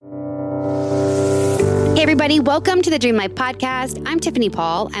Hey everybody, welcome to the Dream Life Podcast. I'm Tiffany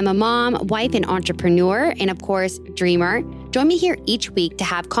Paul. I'm a mom, wife, and entrepreneur, and of course, dreamer. Join me here each week to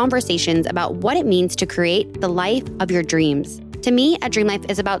have conversations about what it means to create the life of your dreams. To me, a dream life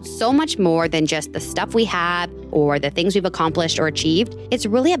is about so much more than just the stuff we have or the things we've accomplished or achieved. It's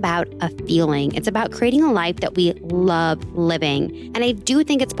really about a feeling. It's about creating a life that we love living. And I do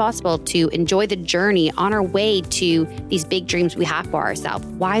think it's possible to enjoy the journey on our way to these big dreams we have for ourselves.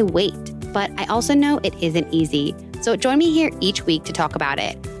 Why wait? But I also know it isn't easy. So join me here each week to talk about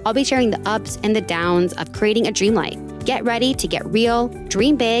it. I'll be sharing the ups and the downs of creating a dream life. Get ready to get real,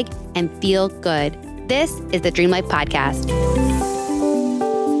 dream big, and feel good. This is the Dream Life Podcast.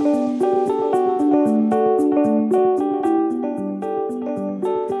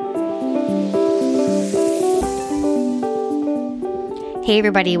 Hey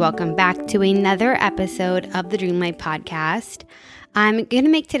everybody, welcome back to another episode of the Dream Life Podcast. I'm going to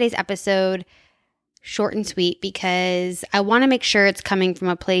make today's episode short and sweet because I want to make sure it's coming from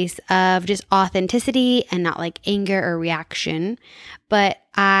a place of just authenticity and not like anger or reaction. But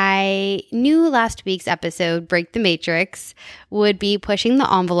I knew last week's episode, Break the Matrix, would be pushing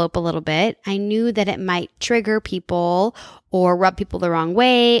the envelope a little bit. I knew that it might trigger people or rub people the wrong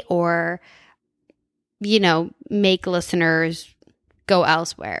way or, make listeners go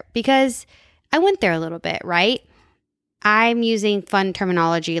elsewhere because I went there a little bit, right? I'm using fun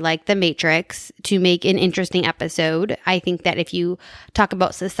terminology like the Matrix to make an interesting episode. I think that if you talk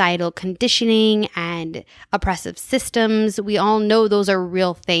about societal conditioning and oppressive systems, we all know those are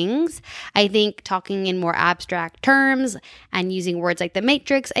real things. I think talking in more abstract terms and using words like the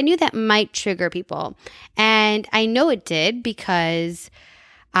Matrix, I knew that might trigger people. And I know it did because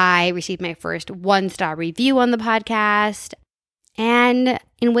I received my first 1-star review on the podcast. And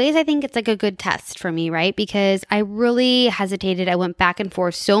in ways, I think it's like a good test for me, right? Because I really hesitated. I went back and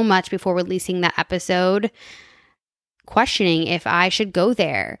forth so much before releasing that episode, questioning if I should go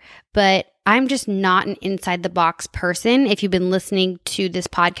there. But I'm just not an inside the box person. If you've been listening to this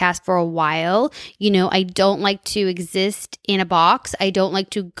podcast for a while, I don't like to exist in a box. I don't like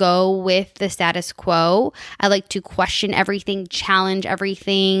to go with the status quo. I like to question everything, challenge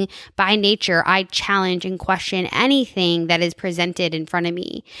everything. By nature, I challenge and question anything that is presented in front of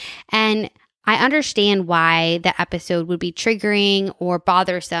me. And I understand why the episode would be triggering or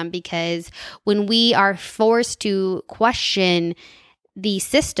bothersome because when we are forced to question the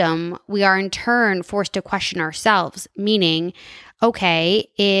system, we are in turn forced to question ourselves, meaning, okay,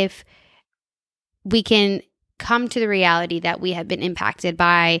 if we can come to the reality that we have been impacted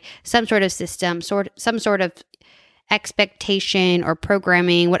by some sort of system, some sort of expectation or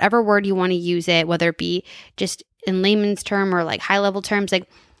programming, whatever word you want to use it, whether it be just in layman's term or like high level terms, like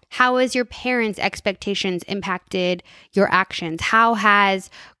how has your parents' expectations impacted your actions? How has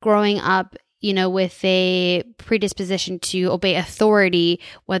growing up with a predisposition to obey authority,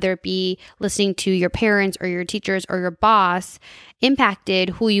 whether it be listening to your parents or your teachers or your boss, impacted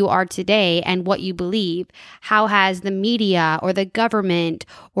who you are today and what you believe? How has the media or the government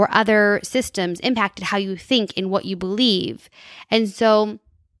or other systems impacted how you think and what you believe? And so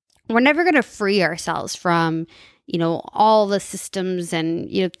we're never going to free ourselves from, all the systems and,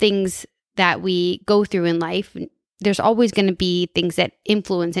 things that we go through in life. There's always going to be things that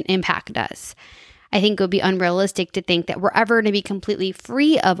influence and impact us. I think it would be unrealistic to think that we're ever going to be completely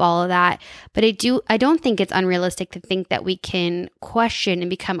free of all of that. But I don't think it's unrealistic to think that we can question and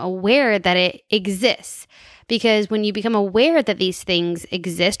become aware that it exists. Because when you become aware that these things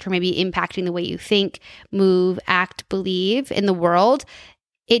exist or maybe impacting the way you think, move, act, believe in the world,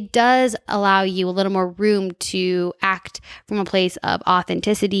 it does allow you a little more room to act from a place of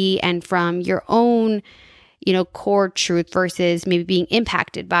authenticity and from your own core truth versus maybe being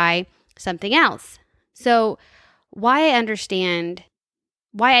impacted by something else. So why I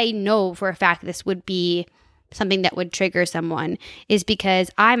know for a fact this would be something that would trigger someone is because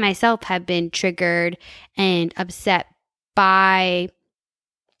I myself have been triggered and upset by,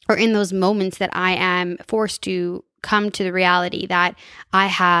 or in those moments that I am forced to come to the reality that I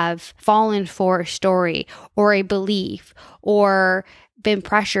have fallen for a story or a belief or been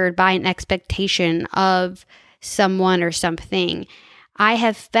pressured by an expectation of someone or something. I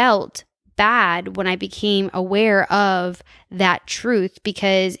have felt bad when I became aware of that truth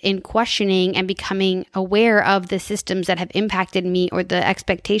because in questioning and becoming aware of the systems that have impacted me or the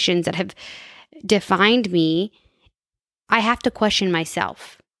expectations that have defined me, I have to question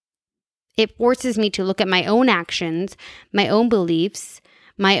myself. It forces me to look at my own actions, my own beliefs,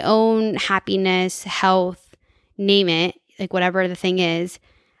 my own happiness, health, name it, like whatever the thing is.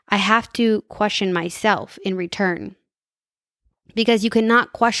 I have to question myself in return. because you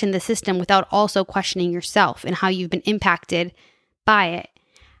cannot question the system without also questioning yourself and how you've been impacted by it,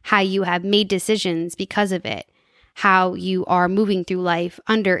 how you have made decisions because of it, how you are moving through life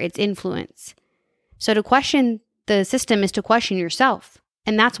under its influence. So to question the system is to question yourself,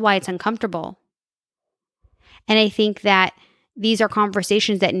 and that's why it's uncomfortable. And I think that these are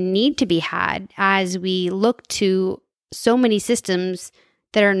conversations that need to be had as we look to so many systems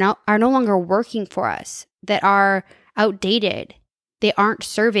that are no longer working for us, that are outdated. They aren't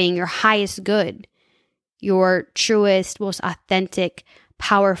serving your highest good, your truest, most authentic,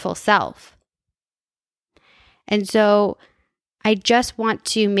 powerful self. And so I just want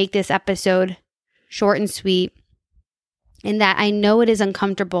to make this episode short and sweet, in that I know it is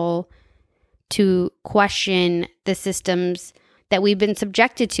uncomfortable to question the systems that we've been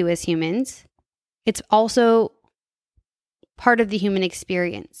subjected to as humans. It's also part of the human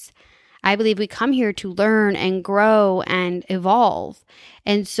experience. I believe we come here to learn and grow and evolve.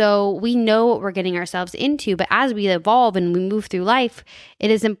 And so we know what we're getting ourselves into. But as we evolve and we move through life,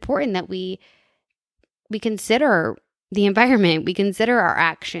 it is important that we consider the environment, we consider our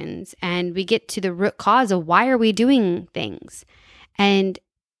actions, and we get to the root cause of why are we doing things. And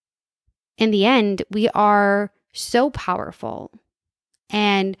in the end, we are so powerful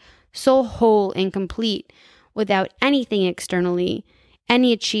and so whole and complete without anything externally,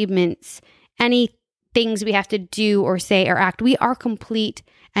 any achievements, any things we have to do or say or act. We are complete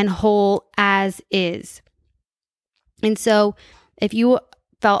and whole as is. And so if you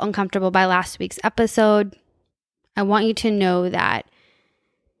felt uncomfortable by last week's episode, I want you to know that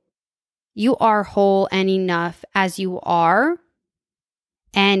you are whole and enough as you are.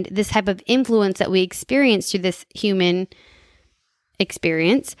 And this type of influence that we experience through this human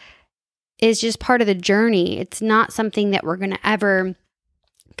experience is just part of the journey. It's not something that we're going to ever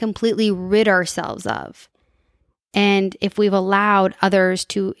completely rid ourselves of. And if we've allowed others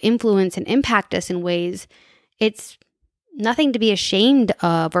to influence and impact us in ways, it's nothing to be ashamed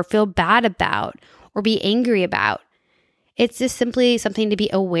of or feel bad about or be angry about. It's just simply something to be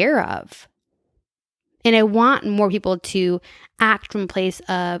aware of. And I want more people to act from a place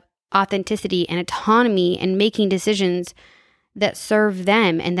of authenticity and autonomy and making decisions that serve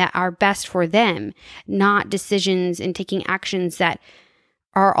them and that are best for them, not decisions and taking actions that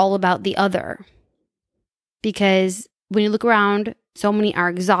are all about the other. Because when you look around, so many are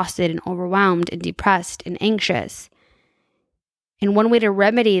exhausted and overwhelmed and depressed and anxious. And one way to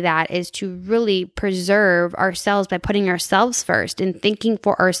remedy that is to really preserve ourselves by putting ourselves first and thinking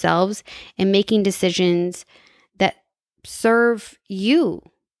for ourselves and making decisions that serve you.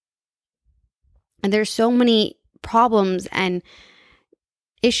 And there's so many problems and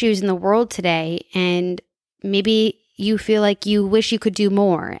issues in the world today, and maybe you feel like you wish you could do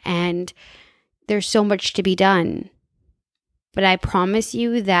more, and there's so much to be done. But I promise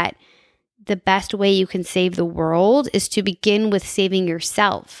you that the best way you can save the world is to begin with saving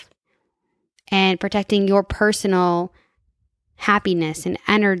yourself and protecting your personal happiness and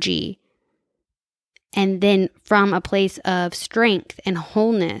energy. And then from a place of strength and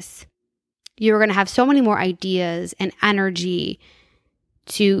wholeness, you're going to have so many more ideas and energy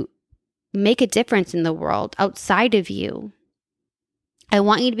to make a difference in the world outside of you. I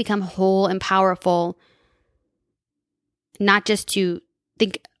want you to become whole and powerful, not just to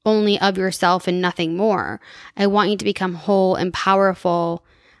think only of yourself and nothing more. I want you to become whole and powerful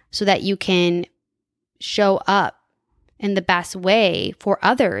so that you can show up in the best way for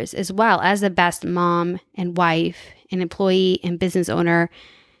others as well, as the best mom and wife and employee and business owner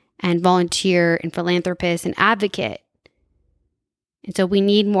and volunteer and philanthropist and advocate. And so we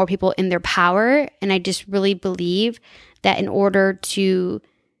need more people in their power. And I just really believe that in order to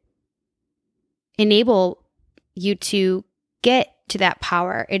enable you to get to that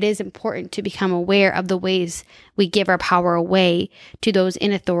power, it is important to become aware of the ways we give our power away to those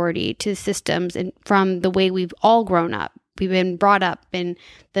in authority, to systems, and from the way we've all grown up. We've been brought up in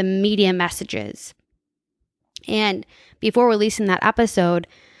the media messages. And before releasing that episode,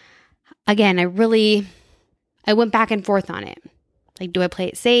 again, I went back and forth on it. Like, do I play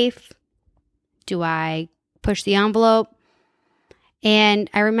it safe? Do I push the envelope? And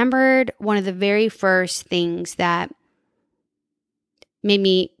I remembered one of the very first things that made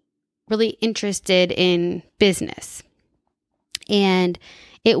me really interested in business. And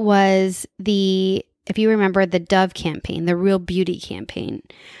it was if you remember, the Dove campaign, the Real Beauty campaign,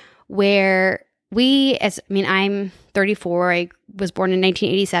 where I'm 34. I was born in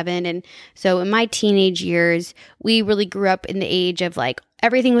 1987. And so in my teenage years, we really grew up in the age of like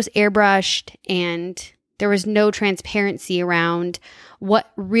everything was airbrushed and there was no transparency around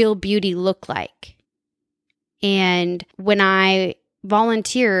what real beauty looked like. And when I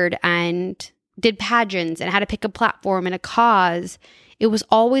volunteered and did pageants and had to pick a platform and a cause, it was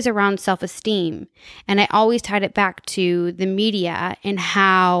always around self-esteem. And I always tied it back to the media and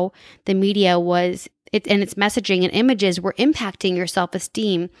how the media was, and its messaging and images were impacting your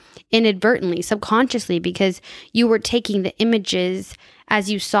self-esteem inadvertently, subconsciously, because you were taking the images as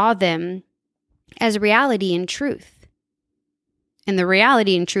you saw them as reality and truth. And the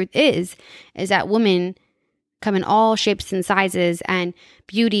reality and truth is that women come in all shapes and sizes, and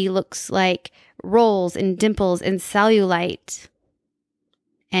beauty looks like rolls and dimples and cellulite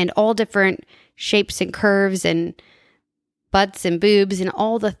and all different shapes and curves and butts and boobs and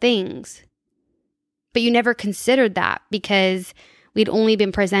all the things. But you never considered that because we'd only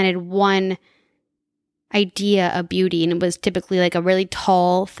been presented one idea of beauty, and it was typically like a really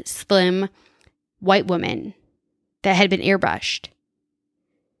tall, slim white woman that had been airbrushed.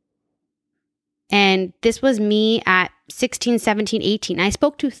 And this was me at 16, 17, 18. I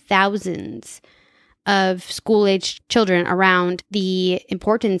spoke to thousands of school-aged children around the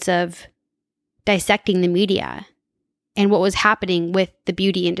importance of dissecting the media and what was happening with the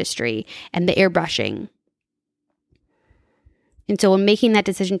beauty industry and the airbrushing. And so when making that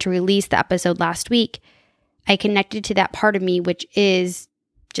decision to release the episode last week, I connected to that part of me, which is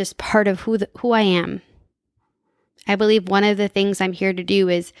just part of who I am. I believe one of the things I'm here to do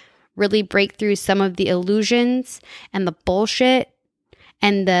is really break through some of the illusions and the bullshit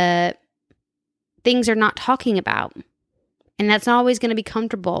and the things they're not talking about. And that's not always going to be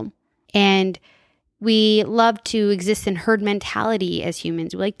comfortable. And we love to exist in herd mentality as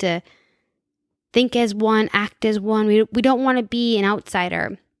humans. We like to think as one, act as one. We don't want to be an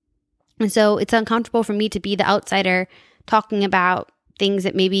outsider. And so it's uncomfortable for me to be the outsider talking about things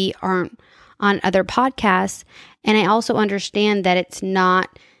that maybe aren't on other podcasts. And I also understand that it's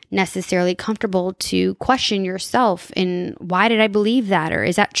not necessarily comfortable to question yourself and why did I believe that? Or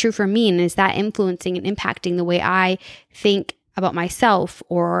is that true for me? And is that influencing and impacting the way I think about myself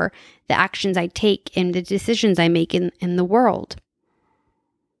or the actions I take and the decisions I make in the world?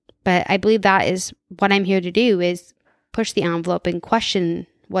 But I believe that is what I'm here to do, is push the envelope and question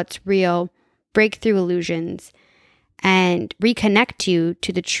what's real, break through illusions, and reconnect you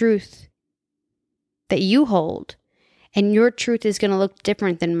to the truth that you hold. And your truth is going to look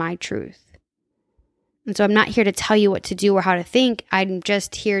different than my truth. And so I'm not here to tell you what to do or how to think. I'm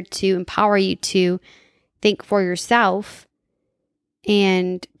just here to empower you to think for yourself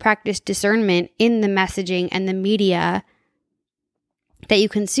and practice discernment in the messaging and the media that you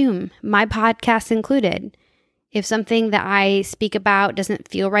consume, my podcast included. If something that I speak about doesn't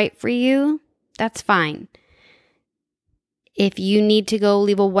feel right for you, that's fine. If you need to go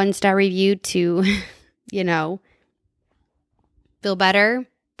leave a 1-star review to, feel better,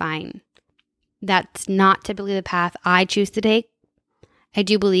 fine. That's not typically the path I choose to take. I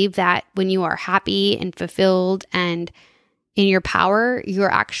do believe that when you are happy and fulfilled and in your power,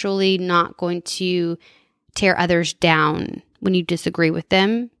 you're actually not going to tear others down when you disagree with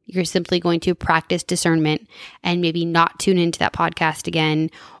them. You're simply going to practice discernment and maybe not tune into that podcast again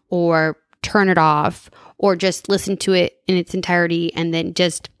or turn it off or just listen to it in its entirety and then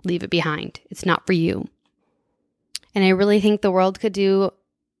just leave it behind. It's not for you. And I really think the world could do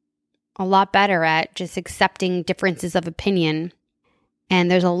a lot better at just accepting differences of opinion.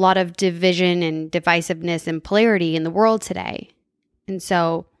 And there's a lot of division and divisiveness and polarity in the world today. And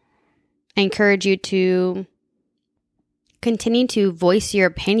so I encourage you to continue to voice your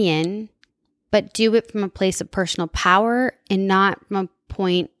opinion, but do it from a place of personal power and not from a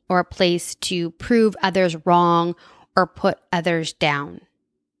point or a place to prove others wrong or put others down.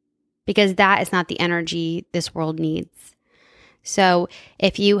 Because that is not the energy this world needs. So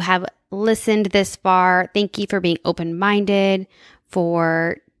if you have listened this far, thank you for being open-minded,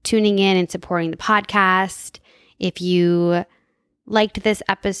 for tuning in and supporting the podcast. If you liked this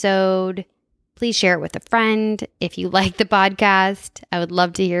episode, please share it with a friend. If you like the podcast, I would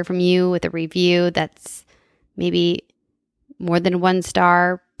love to hear from you with a review that's maybe more than 1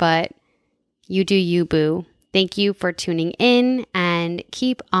 star, but you do you, boo. Thank you for tuning in and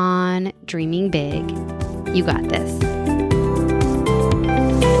keep on dreaming big. You got this.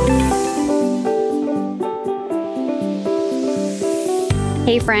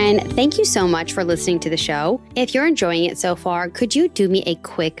 Hey friend, thank you so much for listening to the show. If you're enjoying it so far, could you do me a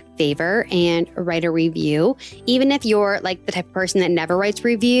quick favor and write a review? Even if you're like the type of person that never writes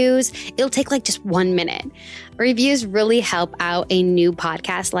reviews, it'll take like just 1 minute. Reviews really help out a new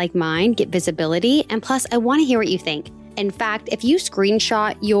podcast like mine get visibility. And plus, I want to hear what you think. In fact, if you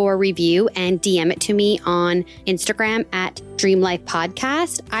screenshot your review and DM it to me on Instagram at Dream Life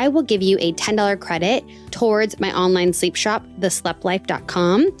Podcast, I will give you a $10 credit towards my online sleep shop,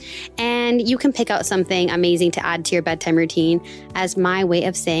 thesleplife.com. And you can pick out something amazing to add to your bedtime routine as my way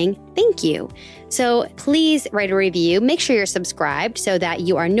of saying thank you. So please write a review. Make sure you're subscribed so that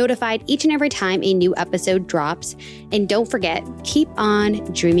you are notified each and every time a new episode drops. And don't forget, keep on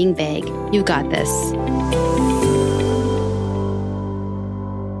dreaming big. You got this.